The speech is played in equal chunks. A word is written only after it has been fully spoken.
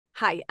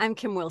Hi, I'm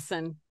Kim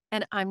Wilson.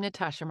 And I'm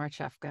Natasha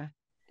Marchewka.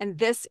 And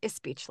this is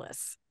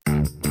Speechless.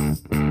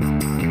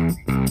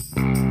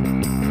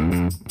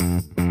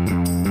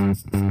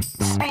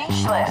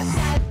 Speechless.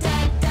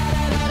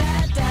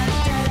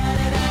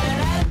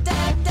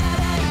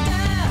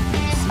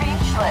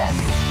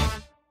 Speechless.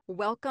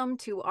 Welcome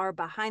to our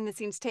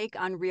behind-the-scenes take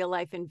on real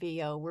life in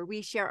VO, where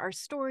we share our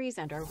stories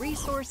and our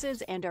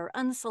resources and our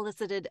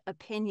unsolicited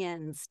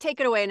opinions. Take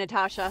it away,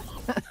 Natasha.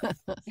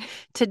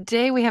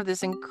 Today we have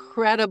this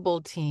incredible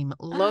team,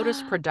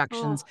 Lotus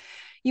Productions.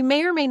 You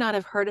may or may not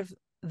have heard of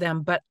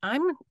them, but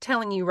I'm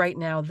telling you right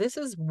now, this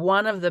is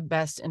one of the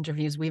best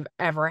interviews we've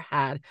ever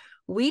had.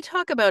 We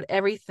talk about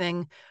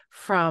everything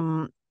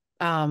from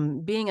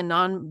being a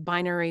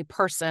non-binary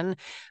person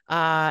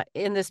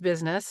in this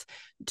business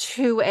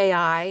to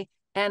AI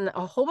and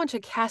a whole bunch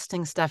of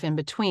casting stuff in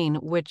between,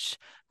 which,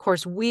 of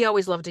course, we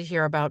always love to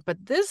hear about.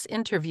 But this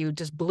interview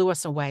just blew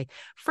us away.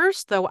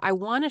 First, though, I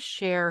want to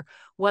share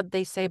what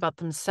they say about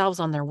themselves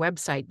on their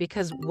website,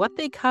 because what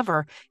they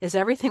cover is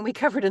everything we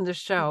covered in the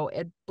show.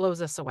 It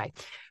blows us away.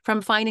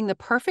 From finding the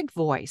perfect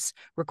voice,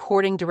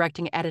 recording,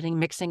 directing, editing,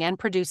 mixing, and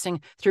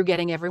producing, through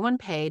getting everyone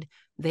paid,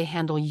 they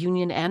handle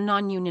union and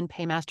non-union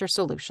paymaster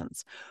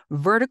solutions.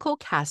 Vertical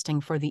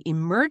casting for the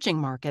emerging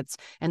markets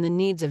and the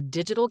needs of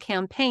digital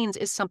campaigns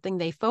is something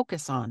they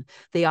focus on.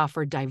 They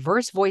offer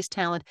diverse voice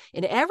talent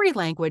in every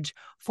language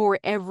for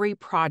every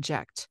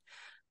project.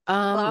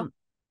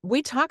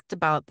 We talked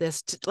about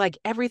this, like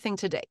everything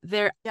today.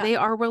 They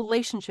are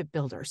relationship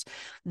builders.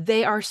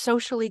 They are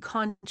socially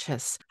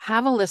conscious.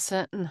 Have a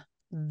listen.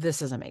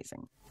 This is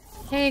amazing.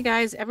 Hey,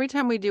 guys, every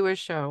time we do a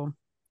show,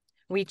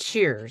 we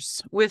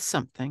cheers with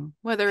something,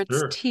 whether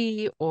it's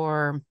tea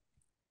or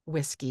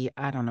whiskey.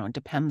 I don't know. It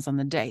depends on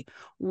the day.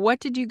 What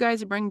did you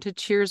guys bring to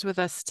cheers with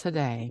us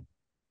today?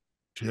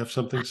 Do you have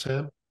something,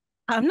 Sam?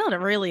 I'm not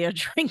really a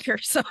drinker,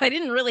 so I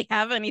didn't really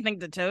have anything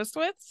to toast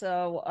with.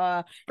 So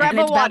grab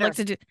a water.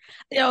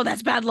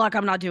 That's bad luck.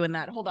 I'm not doing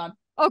that. Hold on.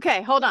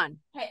 Okay, hold on.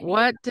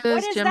 What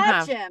does Jim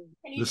have? Jim?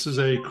 This is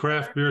a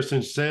craft beer.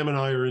 Since Sam and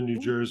I are in New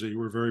Jersey,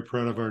 we're very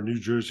proud of our New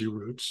Jersey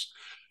roots.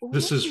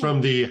 This is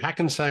from the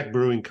Hackensack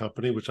Brewing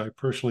Company, which I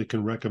personally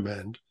can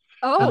recommend.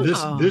 And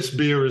this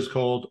beer is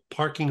called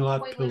Parking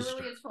Lot Pilsner.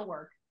 Literally, it's for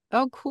work.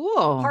 Oh,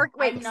 cool.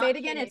 Say it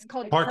again. It's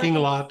called Parking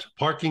Lot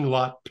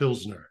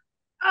Pilsner.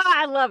 Oh,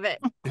 I love it.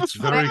 It's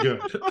very good.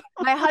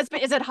 My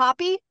husband, is it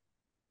hoppy?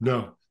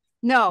 No.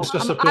 No, It's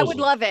just a I would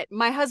Pilsner. love it.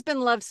 My husband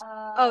loves,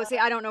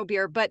 I don't know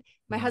beer, but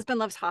my husband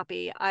loves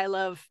hoppy. I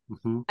love,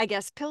 I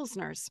guess,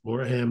 Pilsners.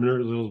 Or Hamner,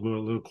 a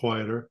little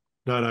quieter,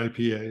 not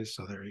IPAs.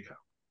 So there you go.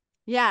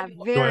 Yeah,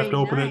 very Do I have to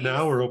open nice. it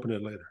now or open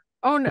it later?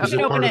 Oh, no. Is it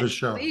part of the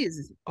show?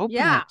 Please open it.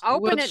 Yeah,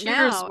 open it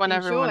cheers now. When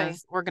everyone Enjoy.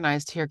 is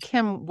organized here.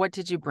 Kim, what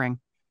did you bring?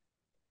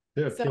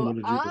 Yeah, Kim, what did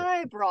you bring?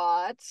 I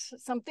brought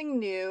something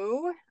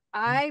new.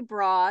 I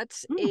brought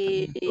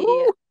a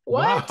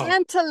Wow.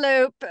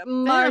 cantaloupe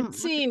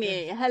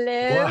martini.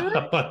 Hello.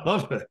 Wow, I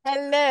love it.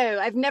 Hello.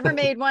 I've never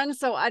made one,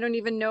 so I don't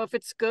even know if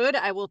it's good.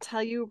 I will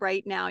tell you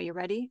right now. You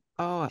ready?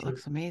 Oh, it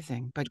looks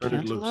amazing. But Turn it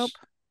cantaloupe?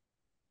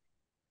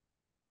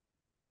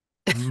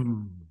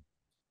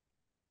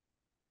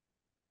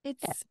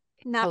 It's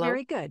not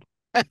very good.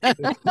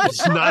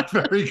 It's not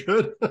very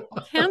good.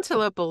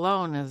 Cantaloupe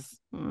alone is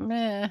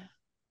meh.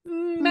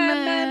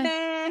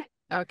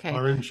 Okay.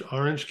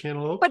 Orange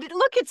cantaloupe. But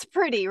look, it's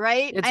pretty,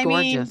 right? It's I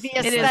gorgeous. mean, the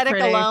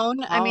aesthetic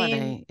alone. I mean,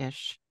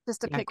 holiday-ish.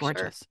 just a picture,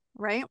 gorgeous.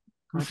 right?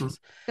 Gorgeous.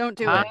 Don't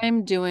do it.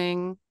 I'm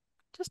doing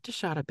just a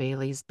shot of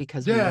Bailey's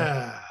because pretty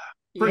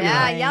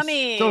nice.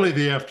 Yummy. It's only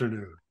the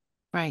afternoon.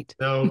 Right.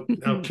 Now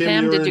Kim,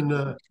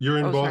 Sam, you're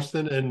in Oh,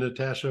 Boston, and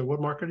Natasha, what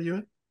market are you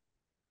in?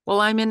 Well,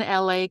 I'm in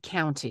LA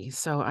County,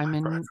 so I'm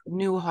in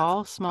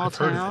Newhall, small I've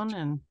heard of town, it.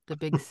 and the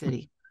big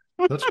city.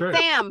 That's great.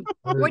 Sam,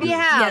 Very what do you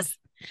good. have? Yes.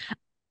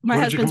 My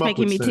What did you husband's come up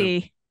making me with, Sam?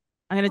 tea.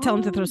 I'm going to tell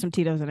him to throw some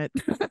Tito's in it.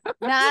 Nice.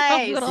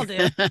 That's what I'll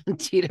do.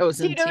 Tito's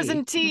and Tito's tea.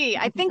 and tea.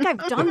 I think I've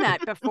done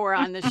that before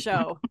on the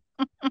show.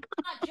 Not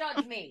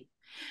judge me.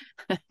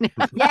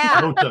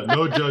 Yeah.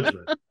 No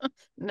judgment.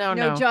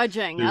 No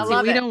judging. I See,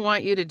 love we it. don't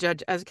want you to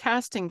judge as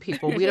casting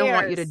people. We don't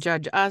want you to Cheers.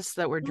 judge us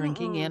that we're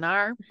drinking in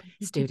our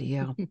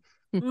studio.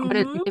 But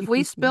Mhm. if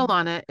we spill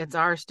on it, it's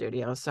our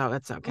studio, so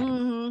it's okay,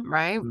 Mhm.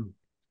 right?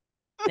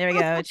 There we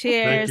go.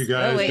 Cheers. Thank you,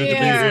 guys. Oh, wait. Good to be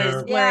Cheers.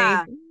 here.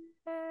 Yeah.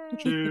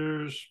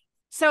 Cheers.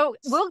 So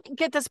we'll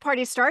get this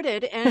party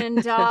started, and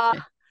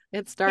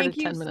It started thank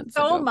you 10 minutes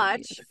so ago.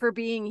 much for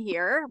being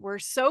here. We're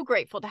so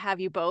grateful to have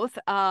you both.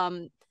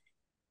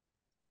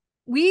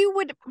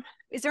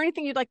 Is there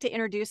anything you'd like to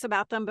introduce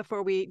about them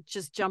before we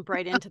just jump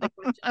right into the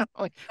question?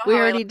 We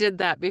already did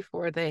that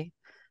before they.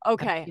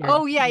 Okay. appeared.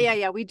 Oh,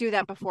 yeah. We do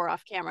that before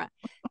off camera.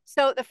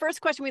 So the first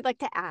question we'd like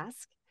to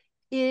ask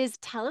is,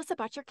 tell us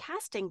about your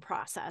casting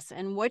process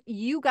and what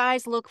you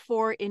guys look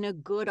for in a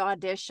good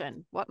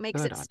audition. What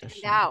makes it stand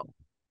out?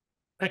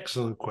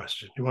 Excellent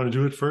question. You want to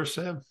do it first,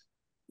 Sam?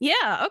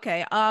 Yeah.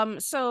 Okay.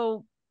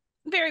 So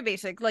very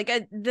basic. Like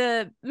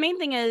the main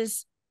thing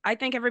is I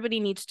think everybody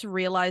needs to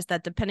realize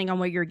that depending on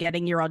where you're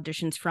getting your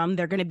auditions from,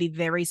 they're going to be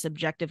very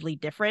subjectively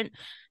different.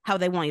 How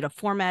they want you to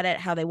format it,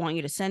 how they want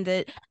you to send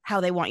it,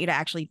 how they want you to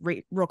actually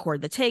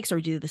record the takes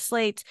or do the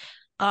slates.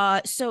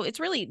 So it's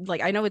really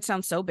like, I know it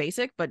sounds so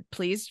basic, but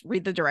please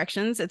read the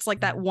directions. It's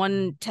like that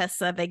one test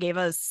that they gave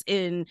us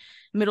in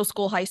middle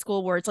school, high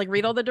school, where it's like,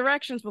 read all the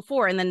directions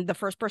before, and then the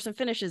first person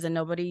finishes and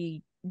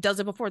nobody does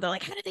it before. They're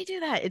like, how did they do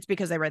that? It's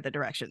because they read the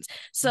directions.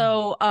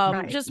 So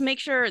just make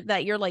sure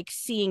that you're like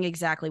seeing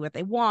exactly what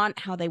they want,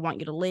 how they want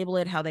you to label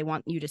it, how they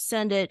want you to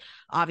send it,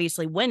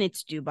 obviously when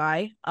it's due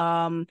by,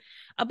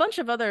 a bunch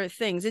of other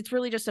things. It's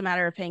really just a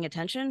matter of paying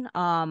attention.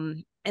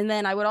 And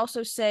then I would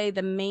also say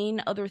the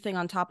main other thing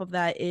on top of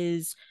that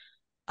is,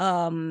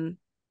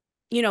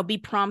 be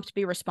prompt,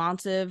 be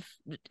responsive.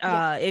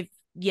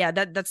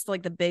 That's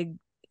like the big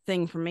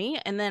thing for me.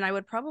 And then I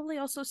would probably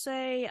also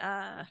say,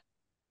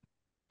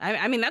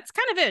 I mean, that's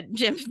kind of it,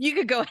 Jim. You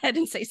could go ahead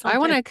and say something. I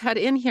want to cut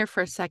in here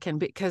for a second,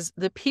 because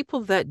the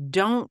people that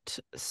don't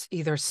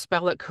either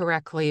spell it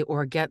correctly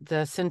or get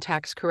the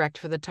syntax correct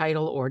for the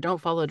title or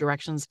don't follow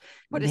directions,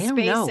 put a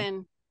space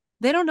in.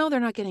 They don't know they're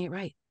not getting it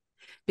right,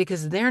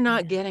 because they're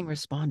not getting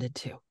responded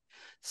to.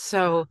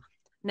 So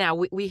now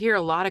we hear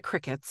a lot of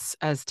crickets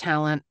as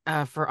talent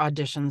for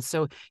auditions.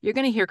 So you're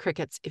going to hear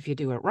crickets if you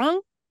do it wrong,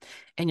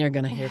 and you're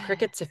going to hear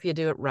crickets if you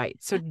do it right.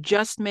 So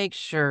just make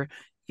sure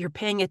you're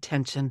paying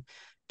attention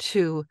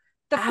to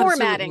the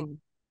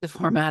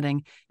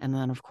formatting, and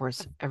then of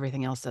course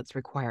everything else that's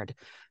required.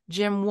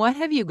 Jim, what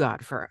have you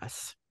got for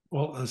us?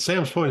 Well,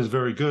 Sam's point is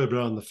very good, but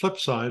on the flip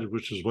side,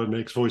 which is what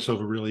makes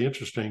voiceover really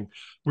interesting,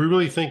 we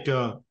really think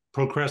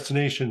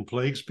procrastination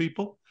plagues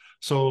people.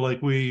 So like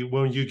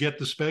when you get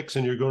the specs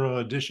and you're going to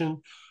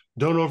audition,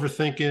 don't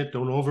overthink it,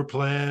 don't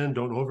overplan,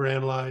 don't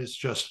overanalyze,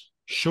 just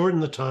shorten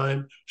the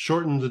time,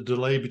 shorten the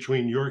delay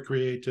between your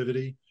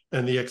creativity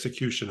and the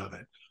execution of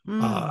it.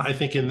 I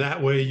think in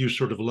that way, you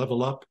sort of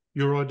level up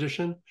your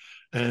audition.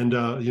 And,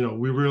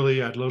 we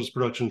really at Lotus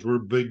Productions, we're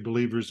big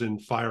believers in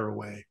fire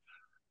away.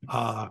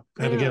 And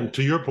again,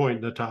 to your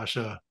point,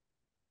 Natasha,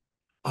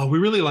 we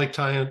really like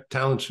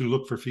talents who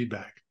look for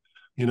feedback.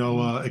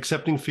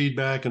 Accepting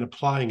feedback and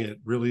applying it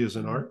really is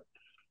an art.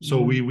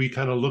 So we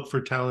kind of look for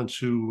talents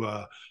who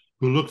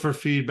look for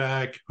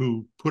feedback,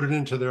 who put it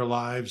into their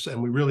lives.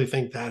 And we really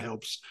think that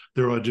helps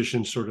their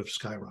auditions sort of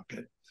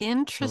skyrocket.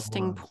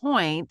 Interesting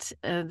point.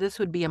 This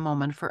would be a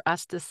moment for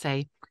us to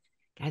say,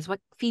 guys,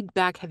 what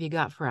feedback have you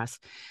got for us?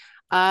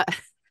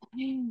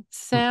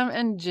 Sam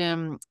and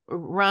Jim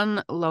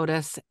run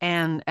Lotus,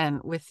 and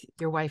with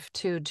your wife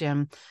too,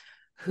 Jim,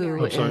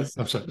 who I'm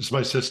sorry. It's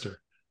my sister.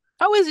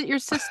 Oh, is it your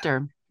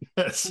sister?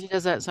 Yes. She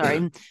does that.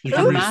 Sorry. You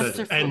can reset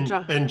it. And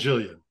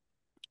Jillian.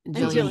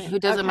 Jillian, who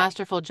does a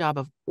masterful job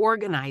of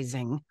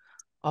organizing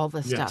all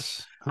this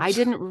stuff. I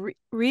didn't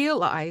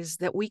realize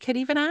that we could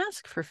even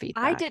ask for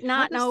feedback. I did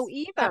not know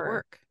either. That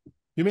work?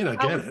 You may not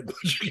get it,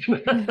 but you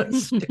can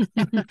ask.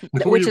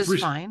 Which is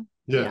fine.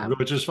 Yeah,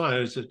 which is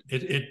fine.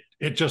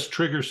 It just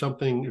triggers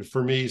something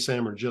for me,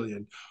 Sam or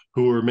Jillian,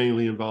 who are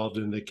mainly involved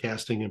in the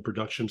casting and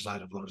production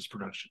side of Lotus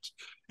Productions.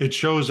 It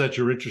shows that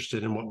you're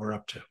interested in what we're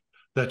up to,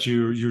 that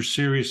you're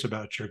serious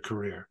about your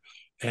career.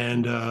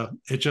 And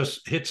it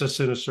just hits us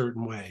in a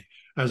certain way,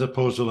 as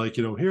opposed to like,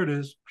 here it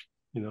is,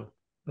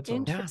 that's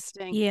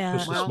interesting. Yeah.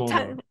 Just a small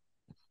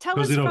tell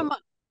us from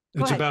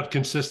it's about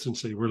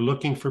consistency. We're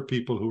looking for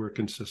people who are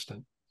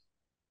consistent.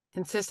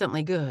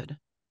 Consistently good.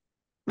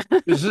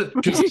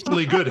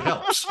 Consistently good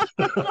helps.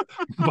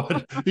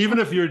 But even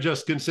if you're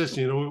just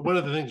consistent, one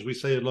of the things we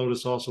say at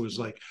Lotus also is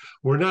like,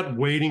 we're not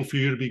waiting for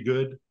you to be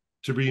good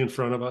to be in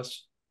front of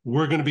us.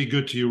 We're going to be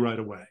good to you right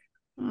away.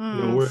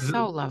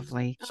 So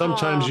lovely.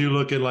 Sometimes you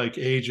look at like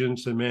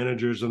agents and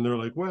managers and they're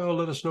like, well,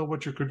 let us know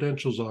what your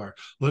credentials are.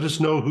 Let us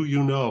know who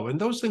you know. And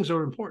those things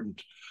are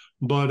important.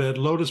 But at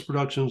Lotus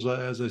Productions,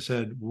 as I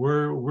said,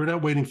 we're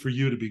not waiting for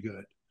you to be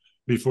good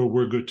before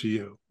we're good to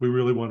you. We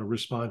really want to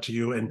respond to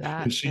you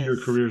and see your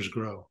careers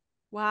grow.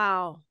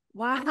 Wow.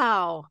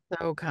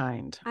 So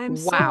kind. I'm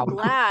so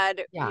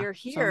glad you're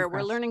here. So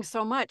we're learning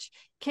so much.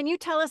 Can you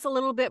tell us a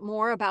little bit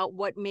more about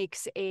what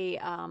makes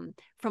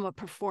from a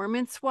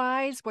performance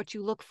wise, what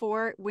you look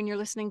for when you're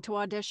listening to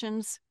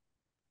auditions?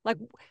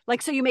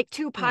 Like, so you make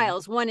two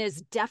piles. One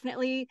is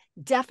definitely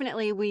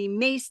we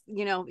may,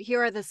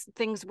 here are the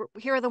things,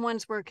 here are the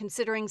ones we're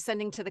considering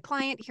sending to the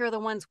client. Here are the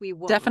ones we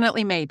won't.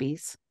 Definitely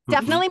maybes.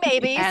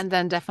 And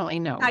then definitely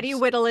no. How do you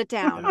whittle it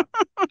down?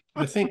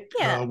 I think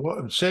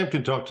Sam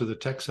can talk to the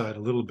tech side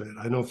a little bit.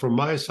 I know from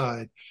my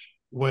side,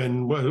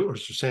 or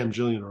Sam,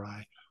 Jillian, or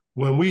I,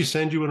 when we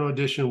send you an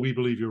audition, we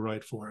believe you're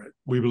right for it.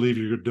 We believe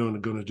you're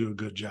going to do a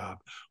good job.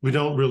 We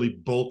don't really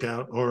bulk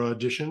out our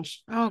auditions.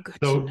 Oh, good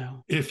so to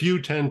know. If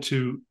you tend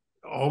to,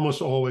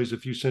 almost always,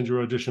 if you send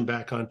your audition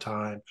back on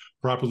time,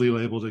 properly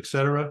labeled,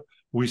 etc.,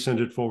 we send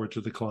it forward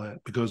to the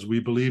client because we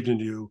believed in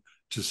you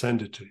to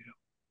send it to you.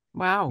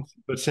 Wow.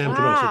 But Sam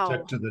can also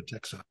tech to the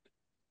tech side.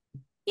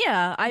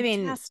 Yeah, I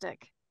mean,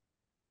 fantastic.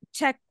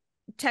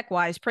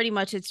 tech-wise, pretty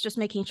much it's just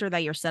making sure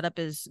that your setup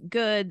is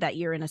good, that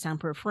you're in a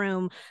soundproof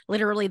room.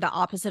 Literally the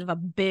opposite of a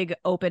big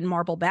open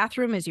marble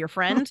bathroom is your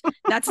friend.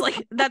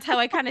 That's how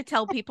I kind of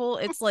tell people.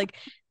 It's like,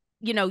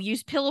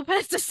 use pillow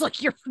pads as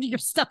like your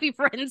stuffy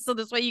friends. So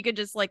this way you could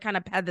just like kind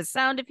of pad the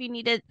sound if you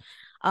need it.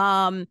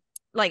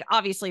 Like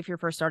obviously if you're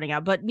first starting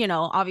out, but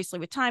obviously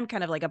with time,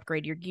 kind of like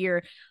upgrade your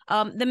gear.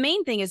 The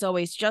main thing is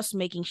always just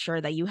making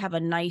sure that you have a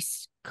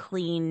nice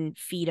clean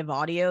feed of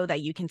audio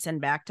that you can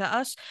send back to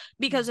us,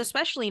 because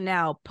especially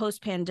now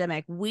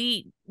post-pandemic,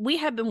 we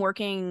have been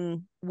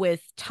working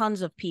with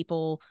tons of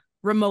people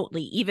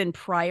remotely even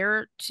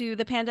prior to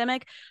the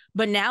pandemic,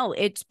 but now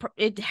it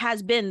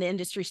has been the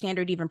industry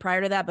standard even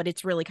prior to that, but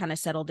it's really kind of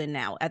settled in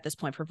now at this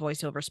point for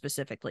voiceover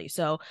specifically.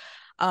 So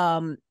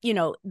the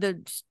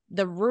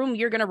room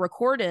you're going to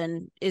record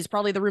in is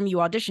probably the room you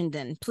auditioned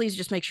in. Please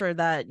just make sure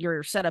that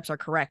your setups are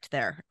correct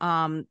there.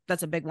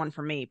 That's a big one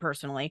for me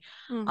personally.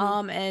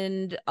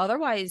 And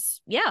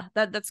otherwise, yeah,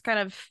 that's kind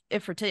of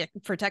it for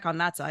tech on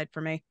that side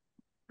for me.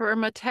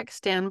 From a tech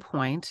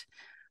standpoint,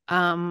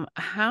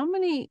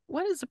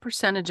 what is the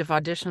percentage of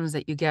auditions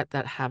that you get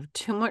that have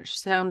too much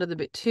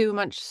sound too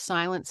much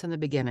silence in the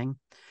beginning,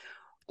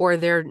 or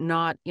they're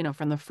not,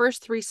 from the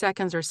first 3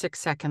 seconds or 6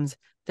 seconds,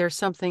 there's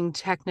something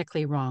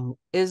technically wrong?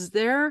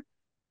 Do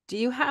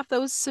you have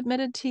those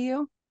submitted to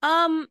you?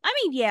 I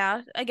mean,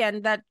 yeah,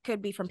 again, that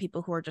could be from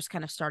people who are just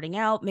kind of starting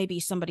out. Maybe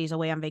somebody's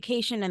away on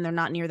vacation and they're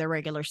not near their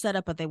regular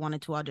setup, but they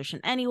wanted to audition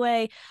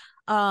anyway.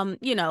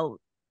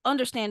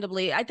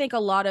 Understandably, I think a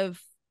lot of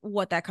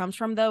what that comes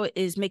from though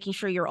is making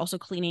sure you're also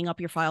cleaning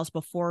up your files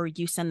before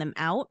you send them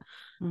out.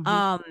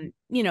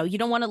 You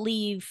don't want to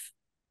leave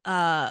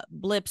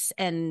blips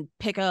and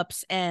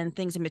pickups and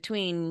things in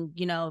between.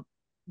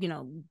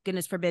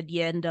 Goodness forbid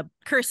you end up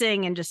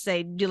cursing and just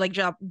say, do like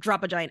drop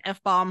a giant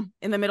F-bomb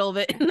in the middle of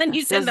it, and then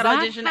you send that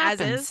audition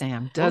happen, as is.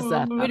 Sam, does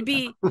that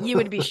you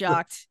would be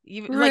shocked.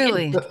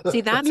 Really?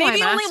 See, that's maybe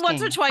why I'm only asking.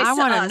 once or twice I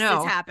to us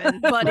know. it's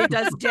happened, but it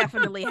does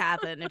definitely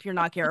happen if you're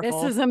not careful.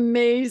 This is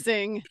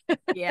amazing.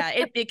 Yeah,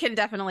 it can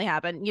definitely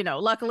happen.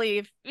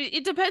 Luckily,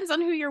 it depends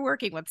on who you're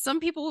working with. Some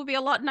people will be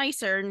a lot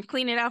nicer and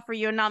clean it out for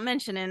you and not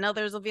mention it, and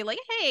others will be like,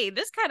 hey,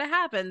 this kind of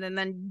happened, and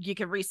then you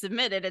can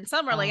resubmit it, and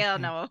some are like, oh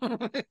no.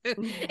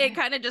 It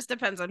kind of just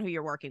depends on who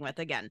you're working with.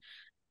 Again,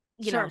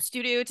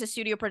 studio to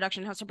studio,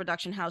 production house to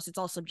production house, it's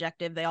all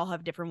subjective. They all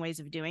have different ways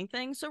of doing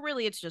things. So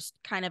really it's just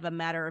kind of a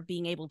matter of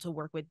being able to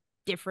work with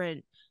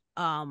different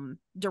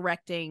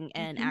directing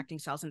and acting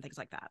styles and things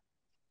like that.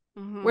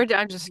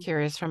 I'm just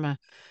curious from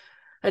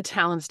a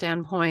talent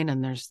standpoint,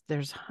 and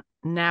there's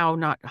now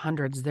not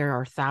hundreds, there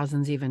are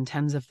thousands, even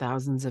tens of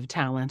thousands of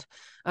talent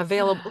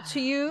available to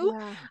you.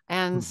 Yeah.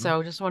 And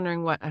so just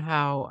wondering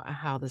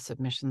how the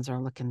submissions are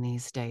looking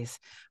these days.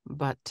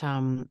 But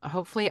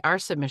hopefully our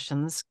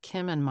submissions,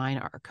 Kim and mine,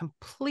 are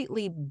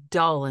completely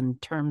dull in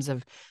terms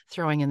of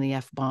throwing in the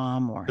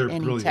F-bomb or any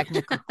brilliant.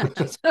 Technical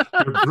glitches.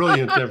 They're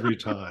brilliant every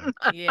time.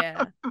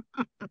 Yeah.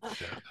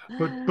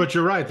 But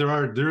you're right,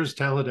 there is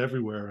talent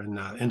everywhere, and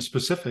in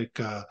specific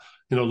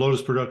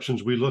Lotus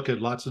Productions, we look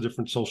at lots of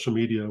different social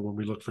media when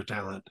we look for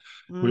talent.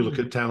 We look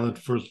at talent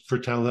for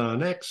talent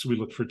on X. We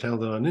look for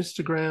talent on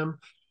Instagram.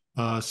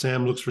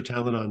 Sam looks for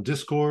talent on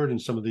Discord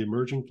and some of the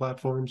emerging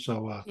platforms.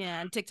 So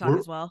and TikTok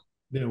as well.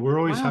 Yeah, we're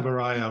always have our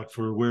eye out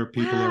for where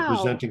people are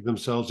presenting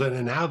themselves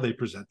and how they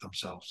present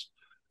themselves.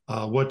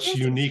 What's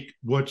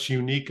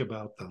unique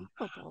about them?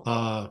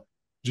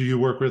 Do you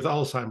work with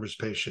Alzheimer's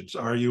patients?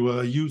 Are you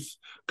a youth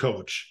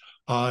coach?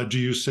 Do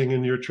you sing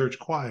in your church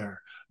choir?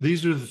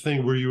 These are the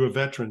things. Were you a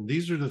veteran?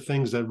 These are the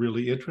things that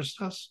really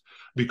interest us,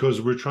 because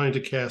we're trying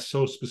to cast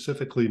so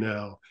specifically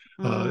now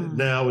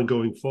and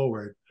going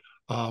forward.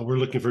 We're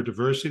looking for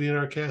diversity in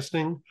our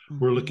casting.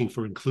 We're looking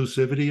for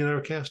inclusivity in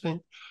our casting.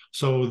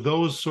 So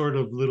those sort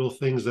of little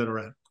things that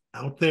are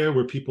out there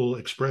where people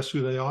express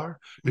who they are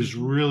is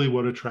really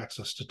what attracts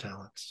us to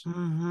talents.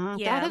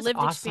 Yeah, lived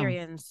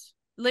experience.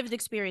 Lived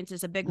experience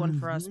is a big one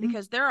for us,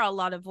 because there are a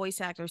lot of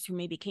voice actors who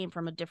maybe came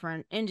from a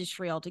different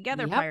industry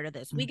altogether prior to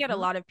this. We get a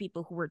lot of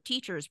people who were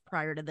teachers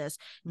prior to this.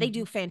 They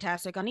do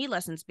fantastic on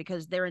e-lessons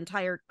because their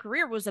entire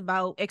career was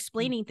about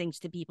explaining things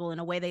to people in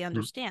a way they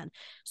understand.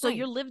 So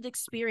your lived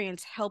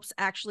experience helps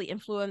actually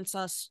influence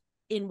us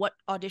in what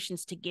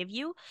auditions to give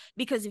you,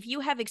 because if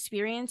you have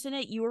experience in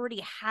it, you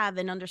already have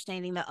an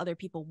understanding that other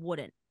people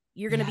wouldn't.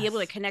 You're going to be able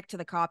to connect to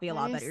the copy a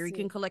lot better. You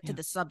can connect to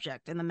the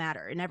subject and the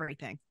matter and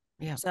everything.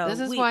 Yeah. So this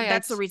is why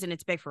that's the reason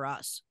it's big for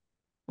us.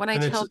 When I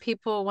tell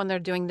people when they're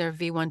doing their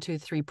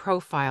V123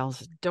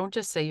 profiles, don't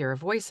just say you're a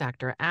voice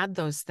actor. Add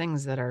those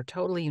things that are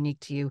totally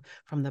unique to you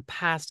from the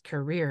past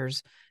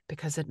careers,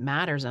 because it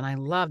matters. And I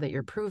love that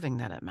you're proving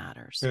that it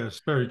matters. Yeah,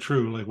 it's very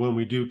true. Like when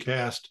we do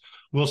cast,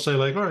 we'll say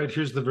like, all right,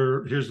 here's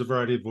the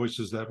variety of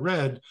voices that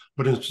read,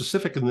 but in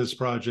specific in this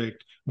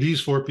project, these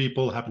 4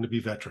 people happen to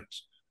be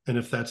veterans. And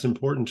if that's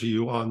important to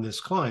you on this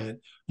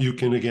client, you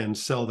can, again,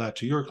 sell that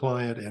to your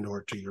client and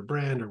or to your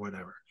brand or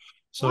whatever.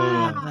 So,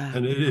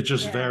 and it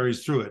just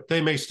varies through it.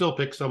 They may still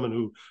pick someone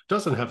who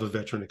doesn't have a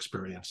veteran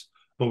experience,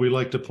 but we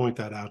like to point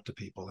that out to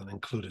people and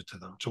include it to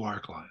them, to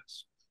our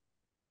clients.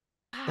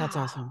 That's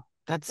awesome.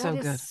 That's so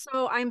good.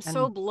 I'm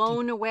so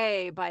blown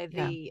away by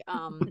the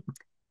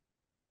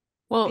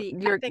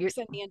the ethics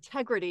and the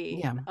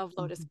integrity of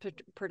Lotus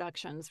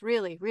Productions.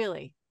 Really,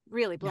 really,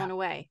 really blown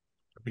away.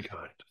 Be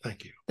kind.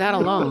 Thank you. That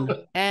alone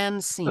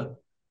and scene.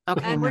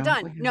 Okay, and we're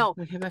done.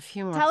 We have a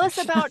few more. Tell us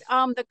about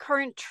the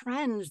current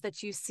trends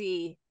that you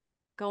see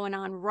going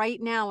on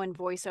right now in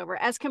voiceover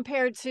as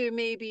compared to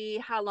maybe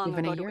how long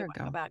even ago a year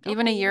ago,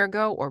 even a year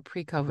ago or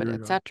pre-COVID,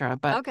 etc.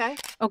 But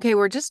okay,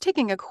 we're just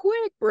taking a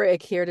quick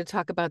break here to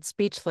talk about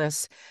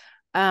Speechless.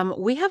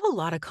 We have a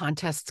lot of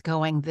contests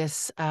going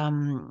this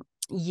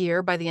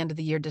year by the end of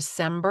the year,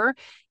 December.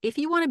 If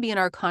you want to be in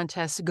our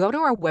contest, go to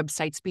our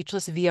website,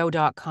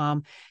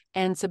 speechlessvo.com,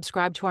 and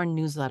subscribe to our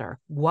newsletter.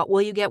 What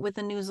will you get with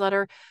the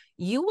newsletter?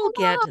 You will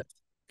get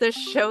the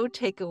show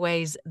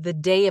takeaways the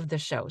day of the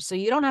show. So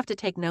you don't have to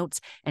take notes.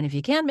 And if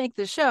you can't make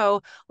the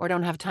show or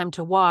don't have time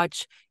to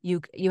watch,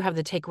 you have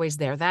the takeaways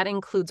there. That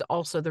includes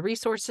also the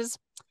resources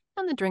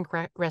and the drink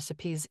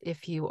recipes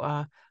if you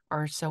are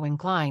so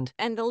inclined.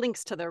 And the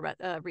links to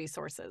the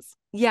resources.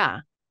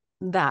 Yeah,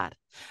 that.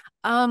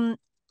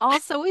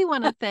 Also, we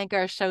want to thank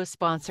our show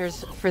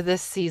sponsors for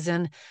this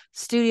season,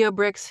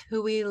 StudioBricks,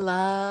 who we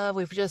love.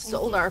 We've just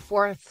sold our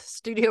 4th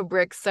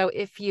StudioBricks. So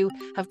if you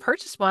have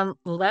purchased one,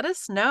 let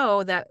us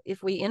know that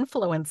if we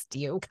influenced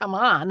you, come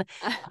on.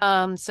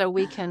 So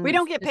we can. We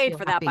don't get paid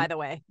for that, by the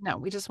way. No,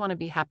 we just want to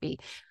be happy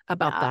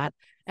about that.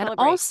 And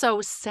also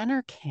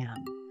CenterCam.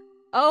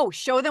 Oh,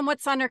 show them what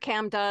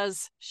CenterCam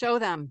does. Show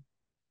them.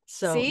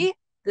 So see,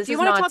 do you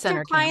want to talk to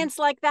your clients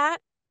like that?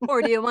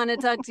 Or do you want to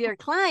talk to your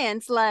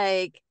clients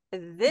like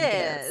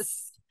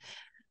this?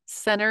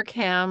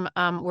 CenterCam.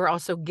 We're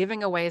also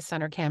giving away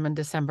CenterCam in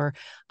December.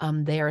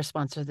 They are a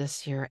sponsor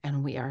this year,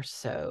 and we are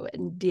so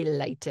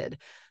delighted.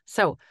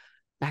 So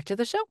back to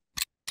the show.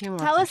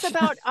 Tell us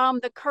about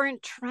the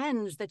current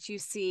trends that you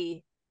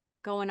see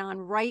going on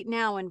right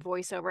now in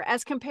voiceover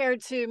as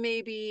compared to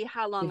maybe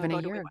how long even ago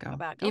a year ago?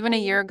 Even a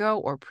year ago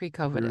or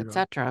pre-COVID,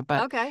 etc.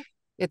 But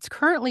it's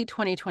currently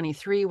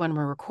 2023 when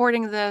we're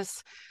recording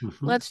this.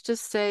 Let's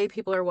just say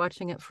people are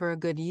watching it for a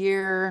good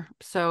year.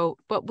 So,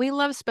 but we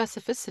love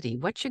specificity.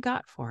 What you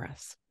got for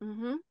us?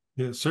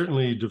 Yeah,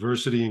 certainly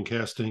diversity in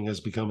casting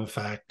has become a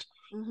fact.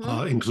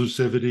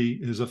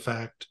 Inclusivity is a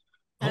fact.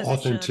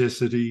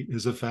 Authenticity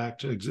is a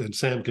fact. And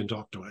Sam can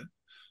talk to it.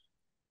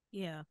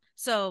 Yeah.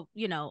 So,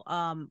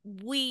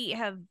 we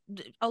have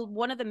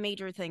one of the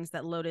major things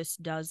that Lotus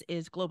does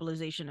is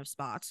globalization of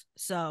spots.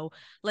 So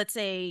let's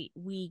say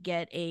we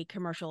get a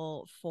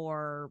commercial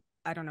for,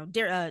 I don't know,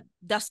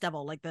 Dust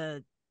Devil, like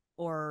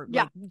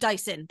like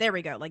Dyson. There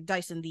we go. Like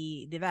Dyson,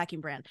 the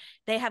vacuum brand.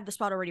 They have the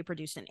spot already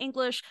produced in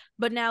English,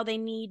 but now they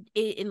need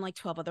it in like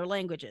 12 other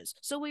languages.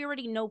 So we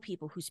already know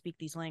people who speak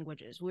these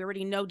languages. We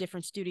already know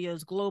different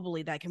studios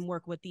globally that can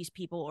work with these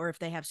people, or if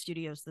they have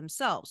studios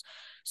themselves.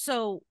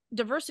 So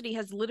diversity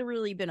has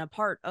literally been a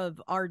part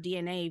of our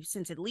DNA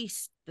since at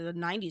least the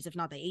 90s, if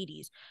not the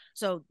 80s.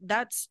 So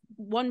that's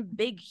one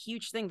big,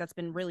 huge thing that's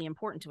been really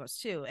important to us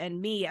too.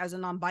 And me as a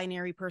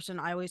non-binary person,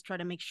 I always try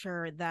to make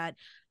sure that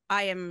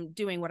I am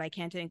doing what I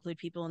can to include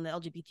people in the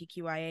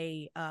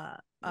LGBTQIA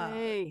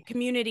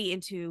community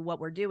into what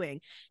we're doing.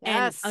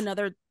 Yes. And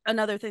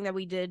another thing that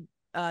we did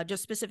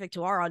just specific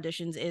to our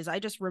auditions is I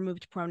just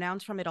removed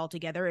pronouns from it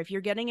altogether. If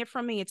you're getting it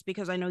from me, it's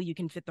because I know you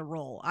can fit the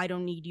role. I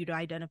don't need you to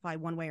identify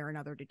one way or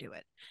another to do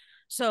it.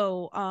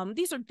 So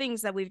these are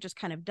things that we've just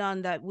kind of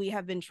done that we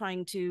have been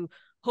trying to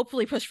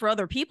hopefully push for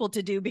other people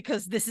to do,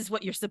 because this is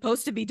what you're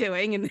supposed to be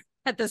doing. And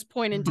at this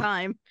point in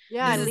time,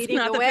 leading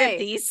not the way.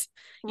 50s.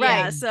 Right.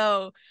 Yeah,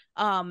 so,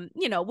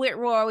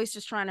 we're always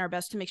just trying our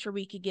best to make sure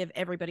we could give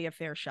everybody a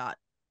fair shot.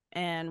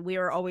 And we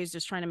are always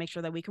just trying to make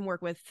sure that we can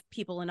work with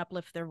people and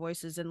uplift their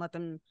voices and let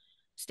them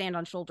stand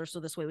on shoulders.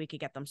 So this way we could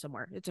get them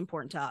somewhere. It's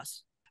important to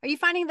us. Are you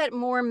finding that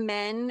more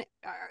men,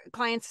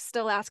 clients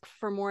still ask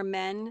for more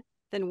men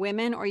than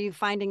women, or are you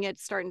finding it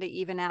starting to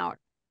even out?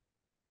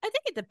 I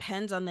think it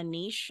depends on the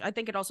niche. I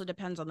think it also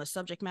depends on the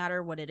subject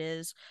matter, what it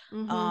is.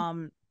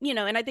 And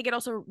I think it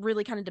also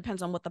really kind of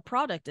depends on what the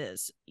product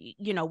is.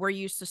 We're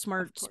used to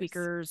smart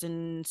speakers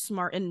and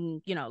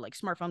like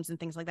smartphones and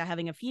things like that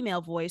having a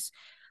female voice.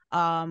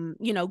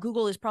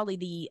 Google is probably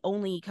the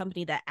only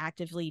company that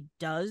actively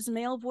does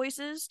male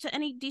voices to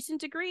any decent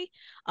degree.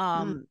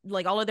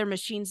 Like all of their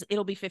machines,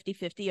 it'll be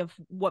 50-50 of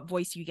what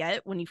voice you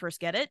get when you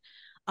first get it.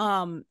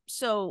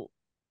 So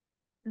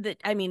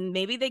that, I mean,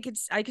 maybe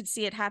I could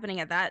see it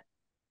happening at that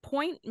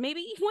point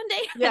maybe one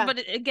day.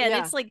 But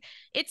again, it's like,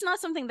 it's not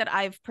something that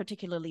I've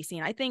particularly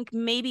seen. I think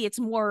maybe it's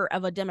more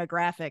of a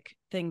demographic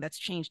thing that's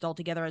changed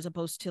altogether as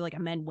opposed to like a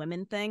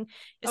men-women thing.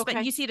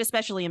 You see it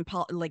especially in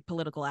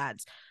political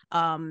ads.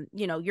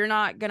 You're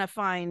not gonna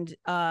find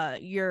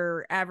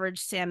your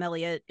average Sam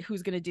Elliott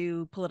who's gonna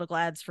do political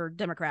ads for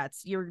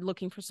Democrats. You're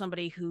looking for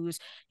somebody who's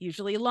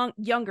usually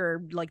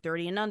younger, like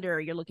 30 and under.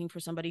 You're looking for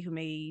somebody who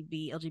may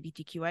be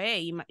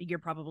LGBTQIA. You're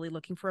probably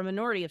looking for a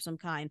minority of some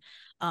kind.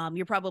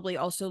 You're probably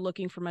also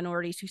looking for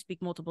minorities who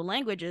speak multiple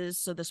languages,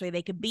 so this way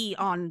they could be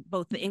on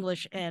both the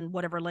English and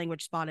whatever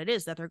language spot it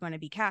is that they're going to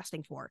be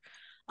casting for.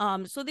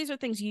 So these are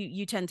things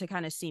you tend to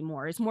kind of see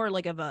more. It's more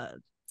like of a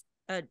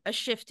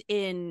shift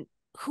in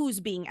who's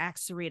being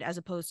asked to read as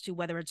opposed to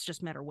whether it's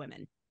just men or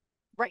women.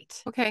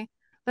 Right. Okay.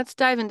 Let's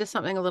dive into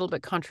something a little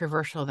bit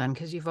controversial then,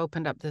 because you've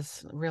opened up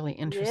this really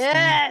interesting.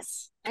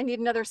 Yes. I need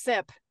another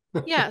sip.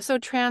 Yeah. So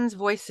trans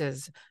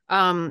voices,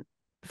 from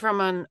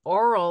an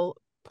oral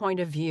point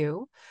of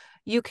view,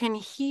 you can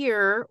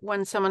hear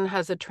when someone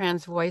has a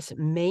trans voice,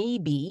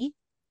 maybe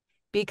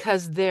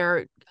because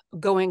they're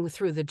going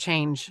through the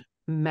change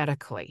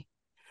medically,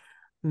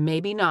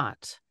 maybe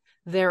not.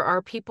 There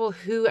are people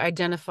who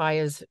identify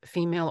as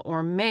female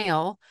or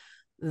male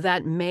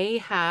that may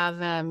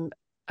have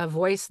a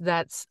voice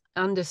that's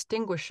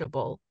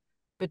undistinguishable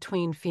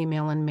between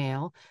female and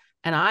male.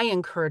 And I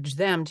encourage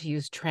them to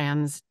use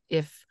trans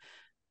if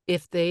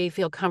they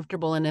feel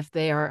comfortable and if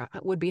they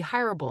would be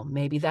hireable.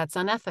 Maybe that's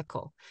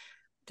unethical.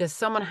 Does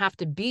someone have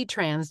to be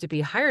trans to be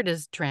hired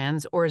as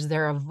trans, or is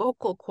there a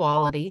vocal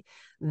quality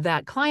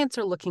that clients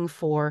are looking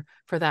for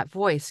that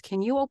voice?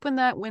 Can you open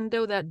that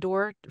window, that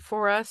door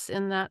for us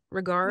in that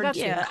regard?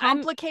 That's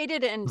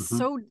complicated and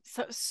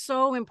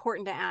so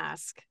important to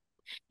ask.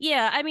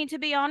 Yeah, I mean, to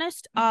be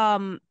honest,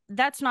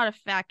 that's not a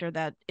factor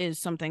that is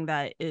something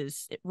that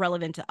is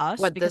relevant to us.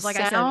 What, because the like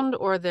sound I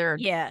said, or their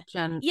yeah,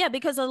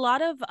 because a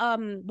lot of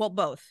well,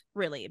 both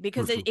really,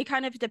 because it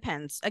kind of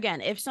depends.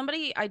 Again, if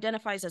somebody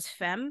identifies as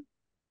femme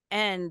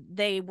and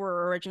they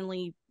were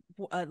originally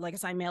like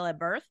assigned male at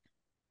birth,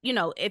 you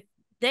know, if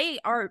they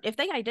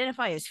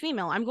identify as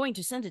female, I'm going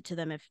to send it to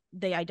them if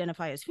they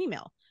identify as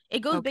female. It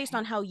goes based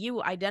on how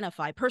you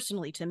identify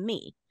personally to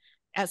me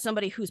as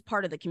somebody who's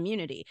part of the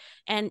community.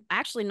 And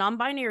actually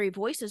non-binary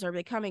voices are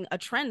becoming a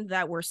trend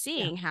that we're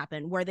seeing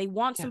happen, where they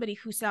want somebody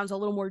who sounds a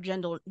little more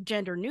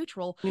gender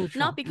neutral,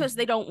 not because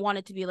they don't want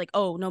it to be like,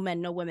 oh, no men,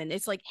 no women.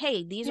 It's like,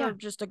 hey, these are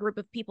just a group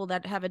of people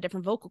that have a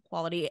different vocal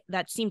quality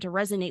that seem to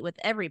resonate with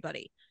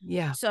everybody.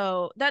 Yeah.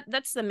 So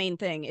that's the main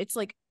thing. It's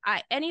like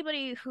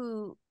anybody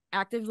who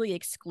actively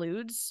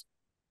excludes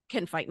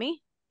can fight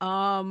me. They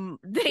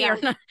are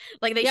not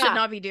like, they should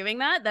not be doing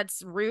that.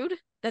 That's rude.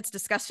 That's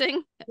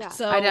disgusting. Yeah.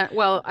 So I didn't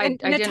know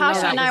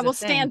Natasha and I will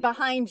thing. stand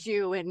behind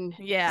you and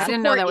I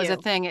didn't know that was a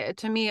thing.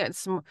 To me,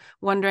 it's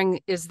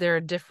wondering, is there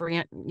a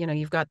different,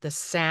 you've got the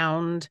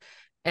sound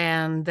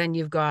and then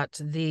you've got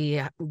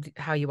the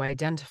how you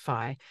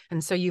identify.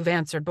 And so you've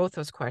answered both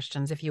those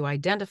questions. If you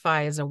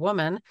identify as a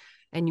woman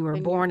and you were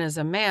born as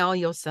a male,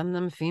 you'll send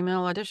them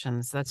female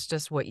auditions. That's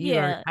just what you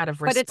are, out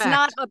of respect. But it's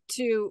not up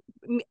to,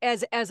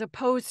 as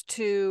opposed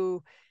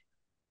to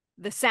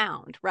the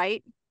sound,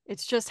 right?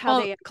 It's just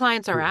how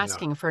clients are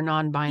asking for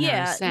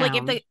non-binary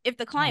sound. Like if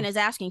the client is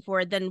asking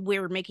for it, then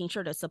we're making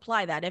sure to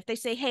supply that. If they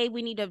say, hey,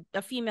 we need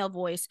a female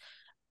voice,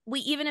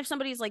 even if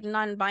somebody's like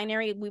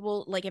non-binary, we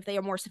will, like, if they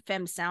are more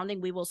femme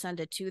sounding, we will send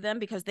it to them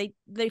because they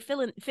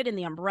fit in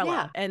the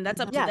umbrella, and that's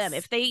up to them.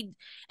 If they,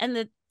 and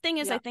the thing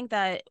is, I think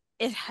that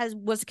it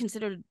was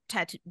considered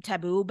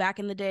taboo back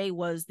in the day,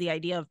 was the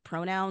idea of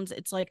pronouns.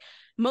 It's like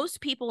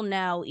most people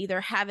now either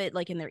have it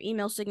like in their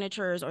email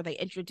signatures, or they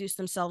introduce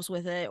themselves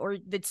with it, or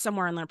it's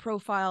somewhere on their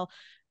profile.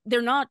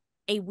 They're not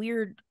a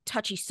weird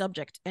touchy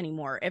subject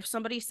anymore. If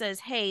somebody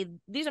says, hey,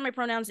 these are my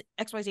pronouns,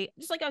 XYZ,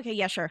 just like, okay,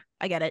 yeah, sure,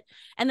 I get it.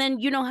 And then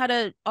you know how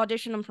to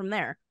audition them from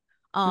there.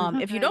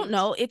 If you don't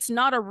know, it's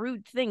not a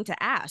rude thing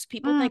to ask.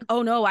 People think,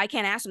 oh no, I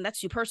can't ask them, that's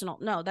too personal.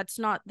 No, that's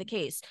not the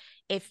case.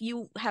 If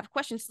you have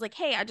questions, like,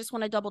 hey, I just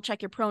want to double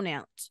check your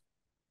pronouns.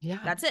 Yeah,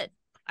 that's it.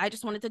 I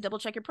just wanted to double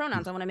check your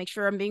pronouns. I want to make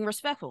sure I'm being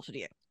respectful to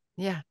you.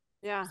 Yeah.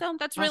 So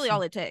that's really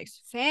all it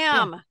takes.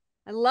 Sam,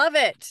 I love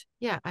it.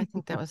 Yeah, I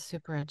think that was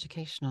super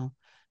educational.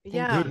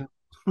 Thank you.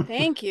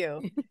 Thank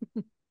you.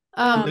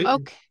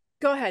 Okay,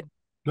 go ahead.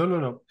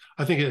 No.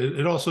 I think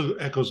it also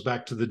echoes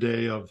back to the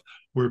day of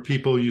where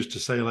people used to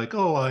say, like,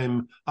 oh,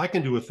 I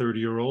can do a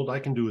 30-year-old, I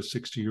can do a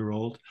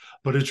 60-year-old,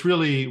 but it's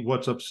really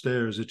what's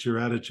upstairs. It's your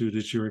attitude,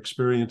 it's your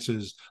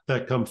experiences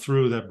that come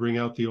through that bring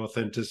out the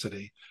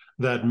authenticity,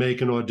 that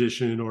make an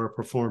audition or a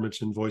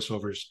performance in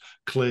voiceovers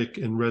click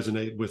and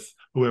resonate with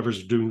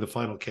whoever's doing the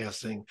final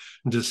casting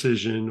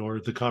decision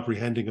or the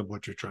comprehending of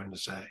what you're trying to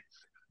say.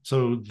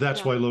 So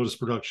that's why Lotus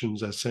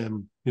Productions, as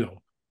Sam,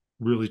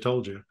 really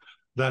told you,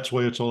 that's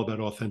why it's all about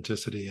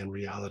authenticity and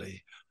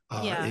reality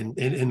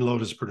in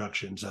Lotus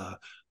Productions.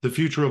 The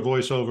future of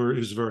voiceover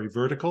is very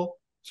vertical.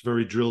 It's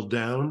very drilled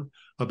down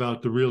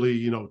about the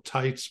really,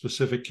 tight,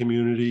 specific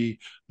community,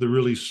 the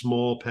really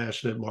small,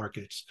 passionate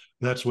markets.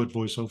 That's what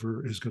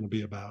voiceover is going to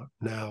be about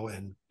now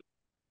and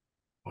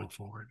going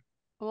forward.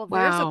 Well,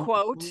 there's a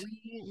quote.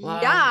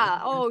 Yeah.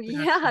 Oh,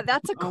 yeah.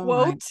 That's a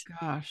quote. Oh,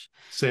 my gosh.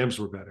 Sam's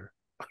were better.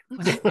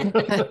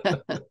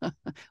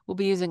 We'll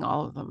be using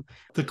all of them.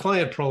 The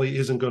client probably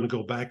isn't going to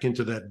go back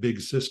into that big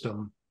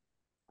system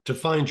to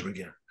find you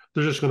again.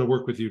 They're just going to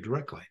work with you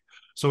directly.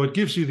 So it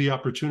gives you the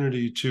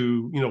opportunity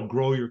to,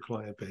 grow your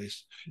client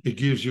base. It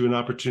gives you an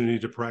opportunity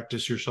to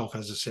practice yourself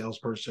as a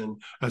salesperson,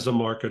 as a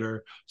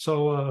marketer.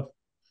 So,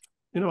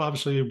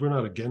 obviously we're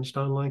not against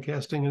online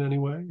casting in any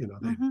way.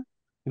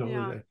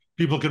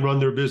 people can run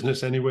their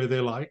business any way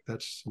they like.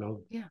 That's,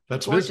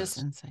 that's gorgeous business.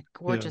 insight.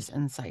 Gorgeous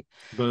insight.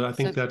 But I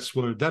think that's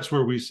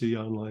where we see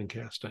online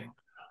casting.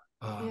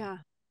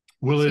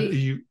 Will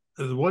it?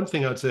 The one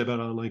thing I'd say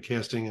about online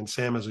casting, and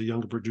Sam as a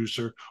younger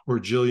producer, or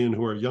Jillian,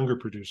 who are younger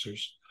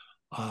producers,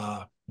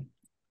 I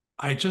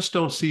just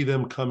don't see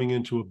them coming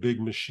into a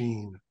big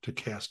machine to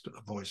cast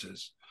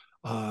voices.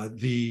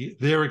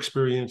 Their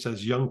experience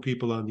as young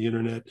people on the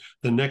internet,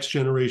 the next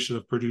generation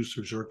of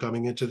producers who are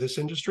coming into this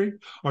industry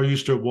are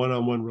used to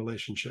one-on-one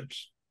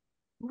relationships.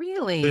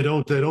 Really? They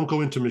don't go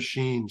into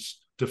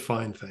machines to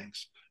find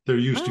things. They're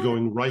used to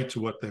going right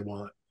to what they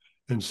want.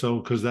 And so,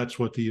 because that's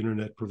what the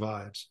internet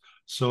provides.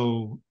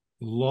 So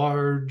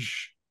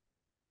large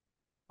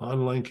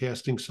online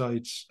casting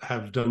sites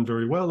have done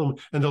very well,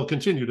 and they'll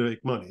continue to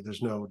make money.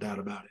 There's no doubt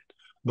about it.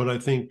 But I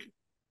think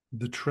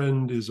the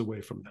trend is away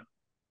from them.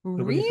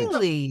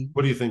 Really?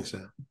 What do you think,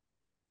 Sam?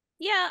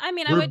 Yeah, I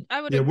mean,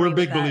 I would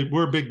agree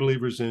we're big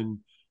believers in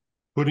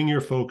putting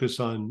your focus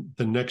on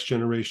the next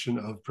generation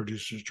of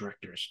producers,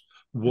 directors.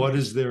 What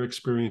is their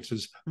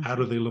experiences? How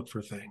do they look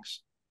for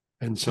things?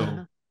 And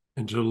so,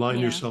 and to align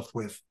yourself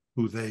with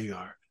who they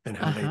are and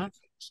how they do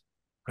things.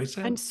 Right,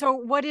 Sam? And so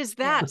what is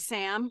that,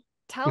 Sam?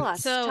 Tell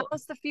us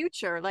the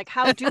future. Like,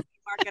 how do we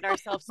market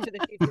ourselves to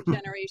the future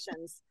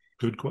generations?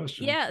 Good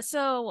question. Yeah.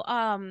 So,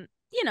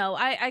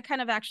 I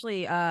kind of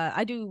actually,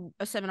 I do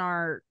a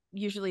seminar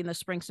usually in the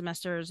spring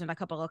semesters in a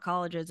couple of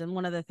colleges. And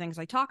one of the things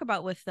I talk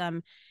about with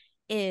them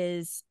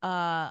is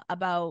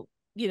about,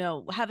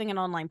 having an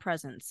online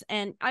presence.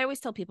 And I always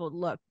tell people,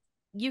 look,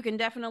 you can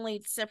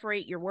definitely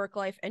separate your work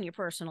life and your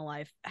personal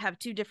life, have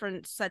two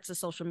different sets of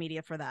social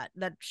media for that.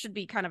 That should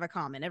be kind of a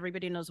common.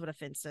 Everybody knows what a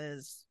fence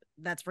is.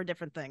 That's for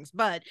different things.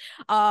 But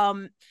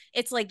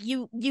it's like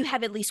you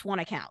have at least one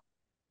account.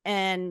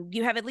 And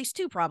you have at least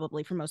two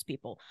probably for most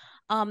people.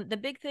 The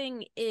big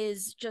thing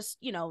is just,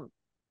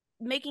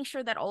 making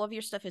sure that all of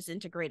your stuff is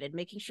integrated,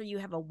 making sure you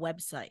have a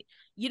website.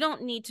 You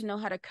don't need to know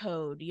how to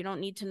code. You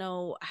don't need to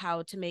know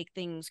how to make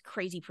things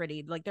crazy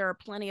pretty. Like, there are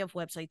plenty of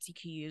websites you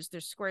can use.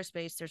 There's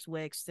Squarespace, there's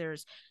Wix,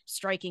 there's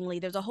Strikingly.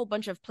 There's a whole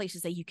bunch of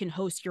places that you can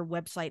host your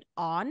website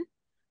on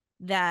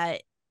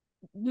that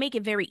make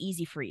it very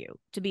easy for you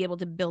to be able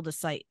to build a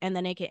site, and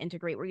then it can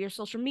integrate with your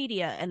social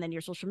media, and then your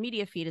social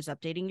media feed is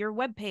updating your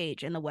web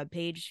page, and the web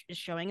page is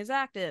showing as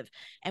active.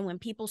 And when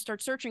people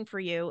start searching for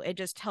you, it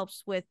just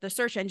helps with the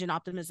search engine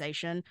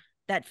optimization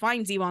that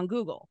finds you on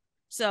Google.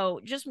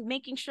 So just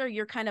making sure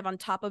you're kind of on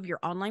top of your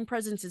online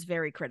presence is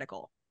very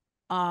critical.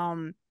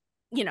 There's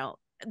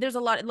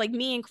a lot, like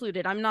me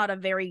included, I'm not a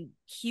very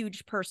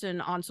huge person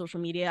on social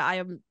media. I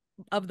am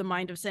of the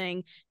mind of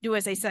saying, do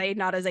as I say,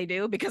 not as I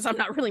do, because I'm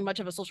not really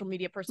much of a social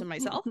media person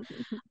myself.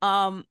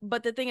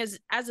 But the thing is,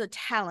 as a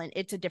talent,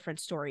 it's a different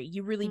story.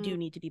 You really do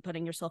need to be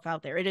putting yourself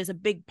out there. It is a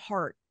big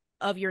part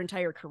of your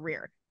entire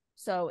career.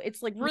 So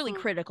it's like really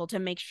critical to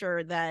make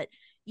sure that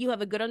you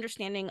have a good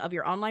understanding of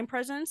your online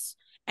presence,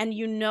 and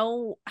you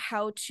know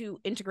how to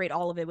integrate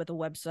all of it with a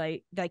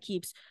website that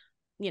keeps,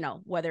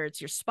 whether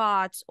it's your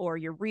spots or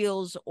your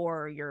reels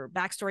or your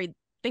backstory,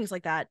 things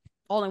like that,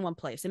 all in one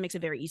place. It makes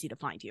it very easy to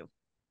find you.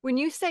 When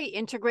you say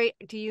integrate,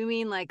 do you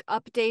mean like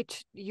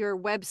update your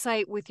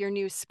website with your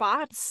new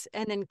spots,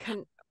 and then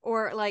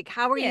or like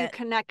how are you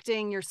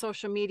connecting your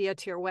social media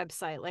to your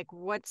website? Like,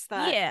 what's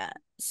that? Yeah.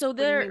 So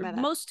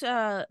most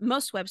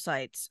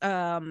websites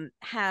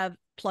have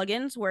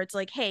plugins where it's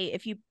like, hey,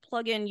 if you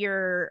plug in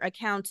your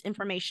account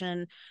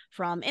information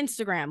from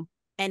Instagram,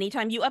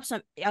 anytime you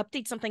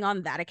update something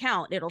on that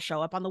account, it'll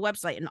show up on the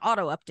website and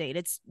auto update.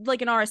 It's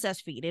like an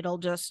RSS feed. It'll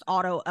just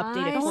auto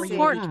update it for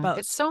you.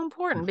 It's so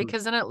important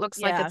because then it looks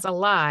like it's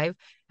alive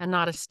and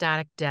not a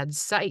static dead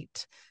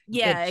site.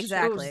 Yeah,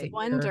 exactly.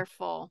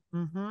 Wonderful.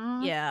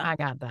 Yeah, I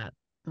got that.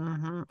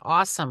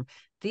 Awesome.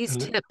 These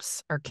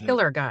tips are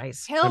killer,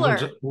 guys.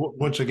 Killer.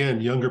 Once again,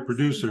 younger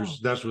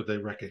producers, that's what they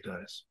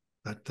recognize.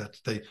 I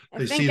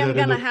think I'm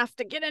gonna have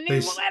to get a new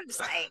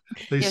website.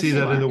 They see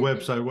that in the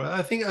website. Well,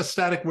 I think a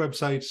static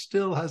website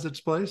still has its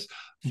place,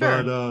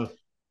 but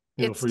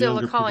it's still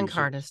a calling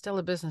card. It's still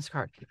a business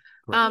card.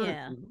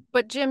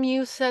 But Jim,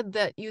 you said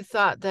that you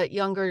thought that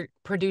younger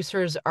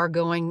producers are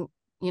going,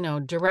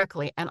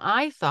 directly, and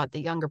I thought that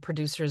younger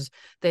producers,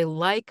 they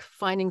like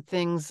finding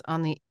things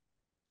on the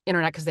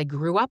internet because they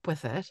grew up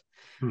with it,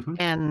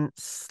 and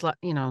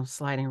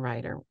sliding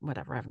right or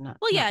whatever. I've not.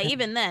 Well, yeah,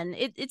 even then,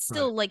 it's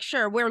still like,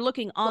 sure, we're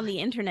looking on the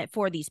internet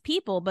for these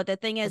people, but the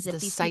thing is, if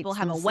these people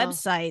have a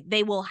website,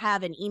 they will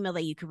have an email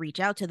that you could reach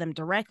out to them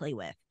directly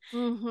with.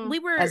 We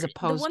were, as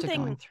opposed to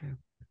going through.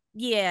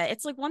 Yeah,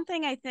 it's like one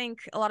thing I think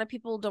a lot of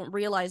people don't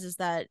realize is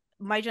that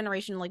my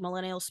generation, like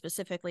millennials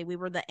specifically, we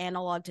were the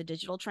analog to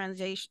digital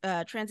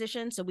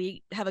transition. So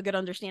we have a good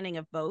understanding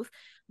of both.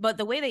 But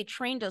the way they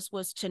trained us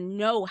was to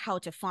know how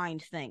to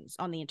find things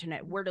on the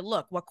internet, where to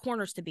look, what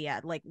corners to be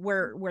at, like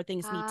where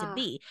things need to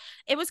be.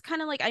 It was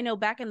kind of like, I know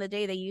back in the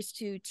day, they used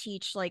to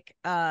teach like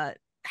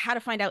how to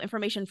find out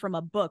information from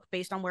a book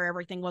based on where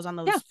everything was on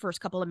those first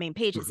couple of main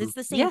pages. It's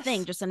the same Yes.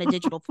 thing, just in a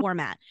digital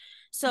format.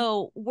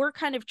 So we're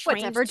kind of trained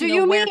Whatever to do know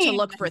you where mean? to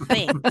look for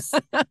things.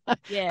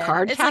 Yeah.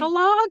 Card it's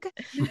catalog?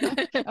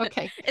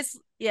 Okay.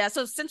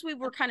 So since we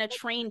were kind of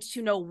trained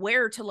to know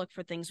where to look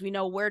for things, we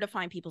know where to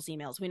find people's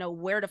emails, we know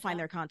where to find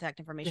their contact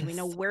information, we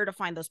know where to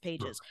find those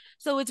pages.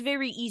 So it's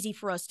very easy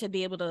for us to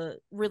be able to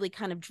really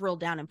kind of drill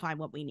down and find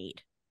what we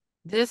need.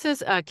 This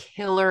is a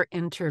killer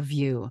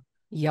interview,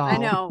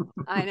 y'all.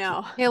 I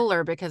know.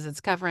 Killer, because it's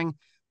covering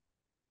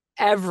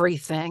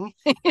everything.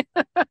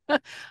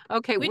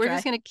 Okay, we're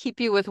just going to keep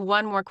you with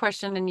one more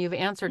question, and you've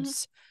answered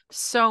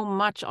so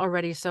much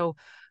already. So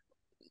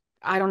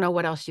I don't know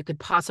what else you could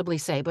possibly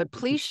say, but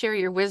please share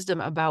your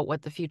wisdom about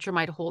what the future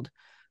might hold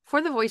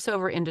for the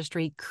voiceover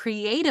industry,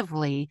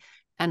 creatively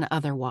and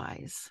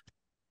otherwise.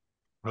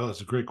 Well,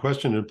 that's a great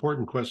question, an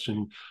important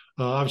question.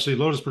 Obviously,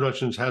 Lotus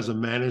Productions has a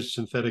managed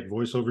synthetic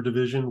voiceover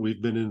division.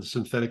 We've been in the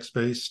synthetic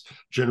space,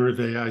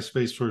 generative AI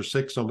space for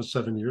 6, almost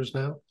 7 years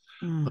now.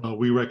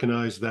 We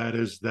recognize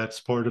that's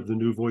part of the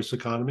new voice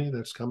economy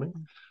that's coming.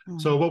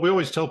 So what we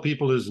always tell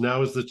people is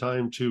now is the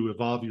time to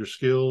evolve your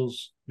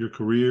skills, your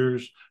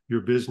careers,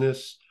 your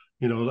business.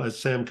 You know, as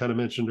Sam kind of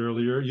mentioned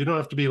earlier, you don't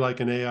have to be like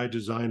an AI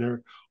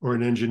designer or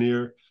an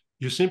engineer.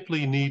 You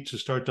simply need to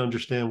start to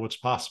understand what's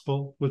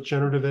possible with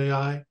generative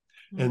AI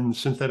and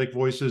synthetic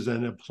voices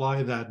and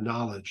apply that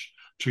knowledge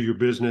to your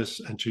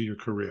business and to your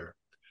career.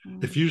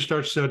 If you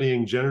start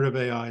studying generative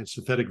AI and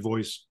synthetic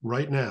voice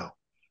right now,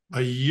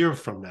 a year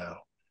from now,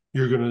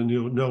 you're going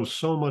to know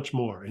so much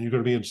more and you're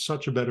going to be in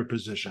such a better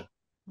position.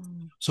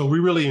 So we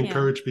really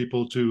encourage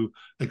people to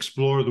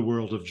explore the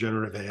world of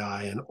generative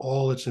AI and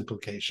all its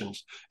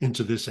implications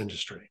into this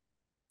industry.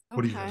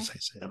 What do you guys say,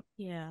 Sam?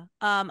 Yeah.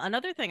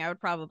 Another thing I would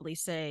probably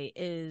say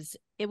is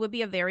it would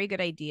be a very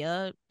good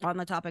idea on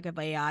the topic of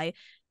AI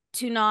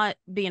to not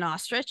be an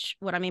ostrich.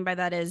 What I mean by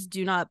that is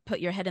do not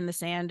put your head in the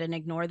sand and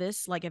ignore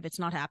this, like if it's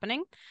not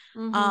happening.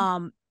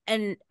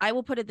 And I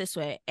will put it this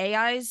way.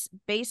 AI's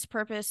base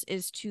purpose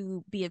is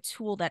to be a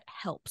tool that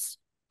helps.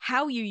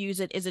 How you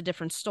use it is a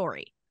different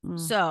story.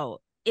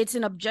 So it's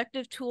an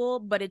objective tool,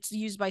 but it's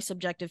used by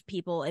subjective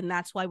people. And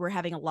that's why we're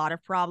having a lot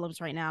of problems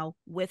right now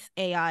with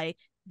AI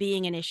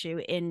being an issue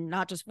in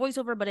not just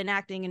voiceover, but in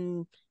acting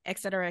and et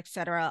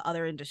cetera,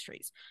 other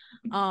industries.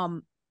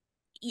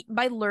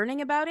 By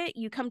learning about it,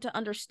 you come to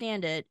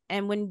understand it.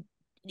 And when,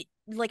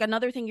 like,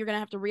 another thing you're going to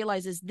have to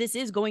realize is this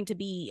is going to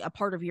be a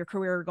part of your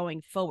career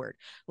going forward.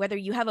 Whether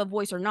you have a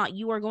voice or not,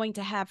 you are going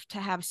to have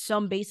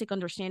some basic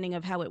understanding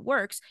of how it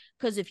works,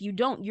 because if you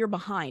don't, you're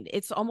behind.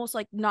 It's almost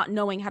like not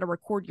knowing how to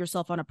record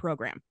yourself on a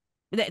program.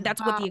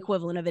 That's what the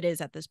equivalent of it is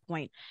at this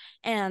point.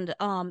 And,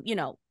 you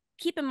know,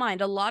 keep in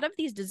mind, a lot of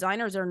these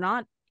designers are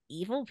not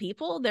evil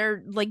people.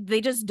 They're like,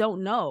 they just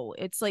don't know.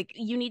 It's like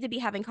you need to be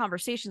having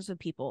conversations with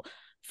people,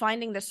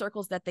 finding the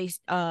circles that they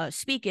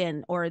speak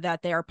in or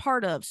that they are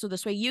part of, so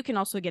this way you can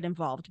also get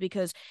involved.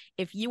 Because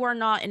if you are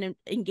not an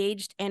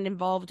engaged and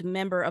involved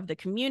member of the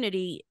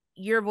community,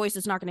 your voice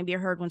is not going to be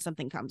heard when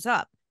something comes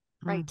up.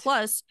 Right.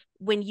 Plus,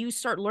 when you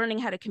start learning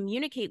how to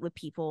communicate with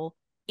people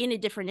in a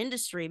different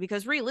industry,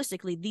 because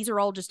realistically these are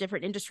all just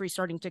different industries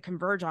starting to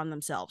converge on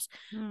themselves,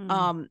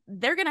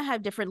 they're going to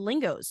have different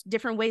lingos,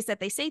 different ways that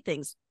they say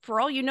things.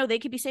 For all you know, they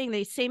could be saying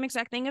the same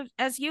exact thing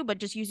as you, but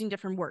just using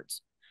different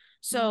words.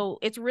 So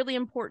it's really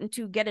important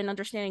to get an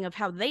understanding of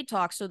how they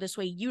talk, so this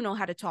way you know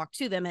how to talk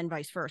to them and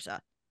vice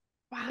versa.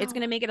 It's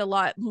going to make it a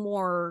lot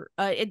more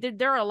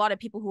there are a lot of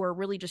people who are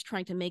really just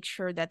trying to make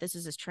sure that this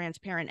is as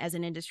transparent as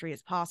an industry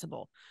as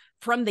possible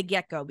from the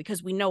get-go,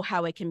 because we know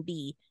how it can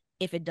be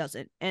if it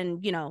doesn't.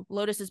 And, you know,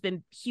 Lotus has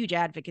been huge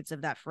advocates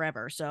of that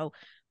forever. So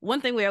one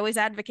thing we always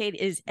advocate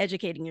is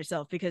educating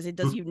yourself, because it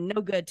does you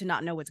no good to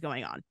not know what's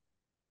going on.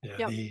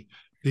 Yeah,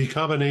 the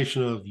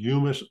combination of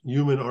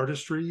human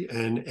artistry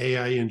and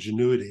AI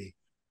ingenuity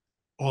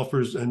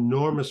offers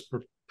enormous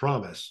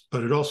promise,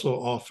 but it also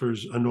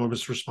offers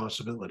enormous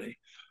responsibility.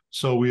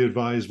 So we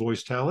advise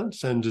voice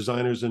talents and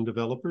designers and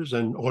developers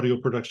and audio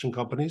production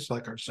companies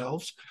like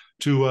ourselves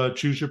to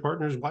choose your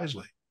partners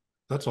wisely.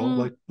 That's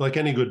all, like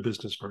any good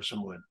business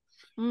person would.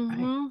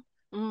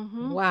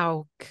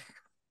 Wow.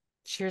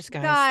 Cheers,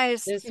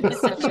 guys. This was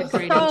such a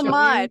great so interview.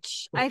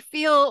 much. I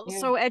feel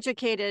so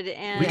educated,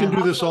 and we can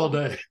do this all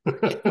day.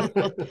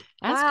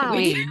 As can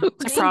we. No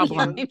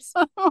problem.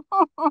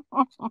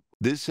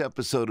 This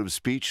episode of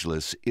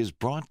Speechless is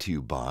brought to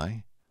you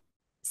by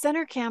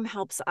CenterCam.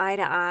 Helps eye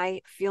to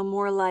eye feel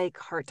more like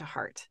heart to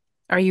heart.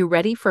 Are you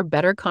ready for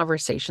better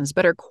conversations,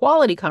 better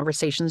quality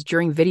conversations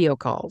during video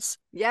calls?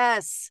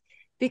 Yes.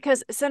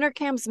 Because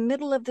CenterCam's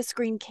middle of the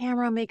screen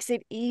camera makes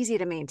it easy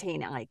to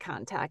maintain eye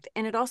contact,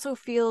 and it also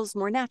feels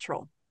more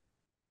natural.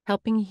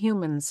 Helping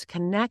humans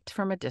connect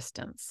from a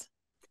distance.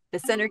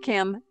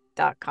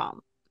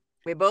 TheCenterCam.com.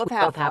 We both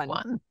have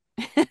one.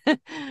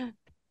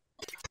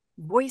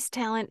 Voice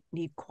talent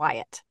need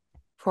quiet.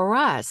 For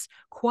us,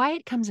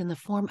 quiet comes in the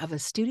form of a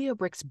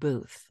StudioBricks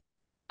booth.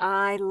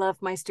 I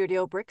love my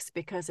StudioBricks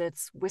because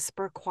it's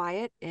whisper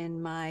quiet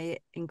in my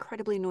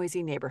incredibly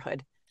noisy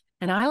neighborhood.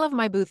 And I love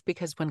my booth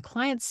because when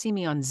clients see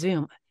me on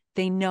Zoom,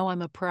 they know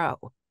I'm a pro.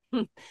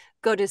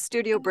 Go to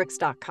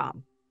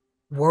StudioBricks.com.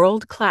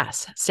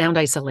 World-class sound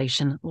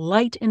isolation,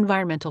 light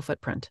environmental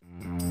footprint.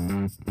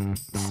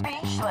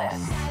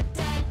 Speechless.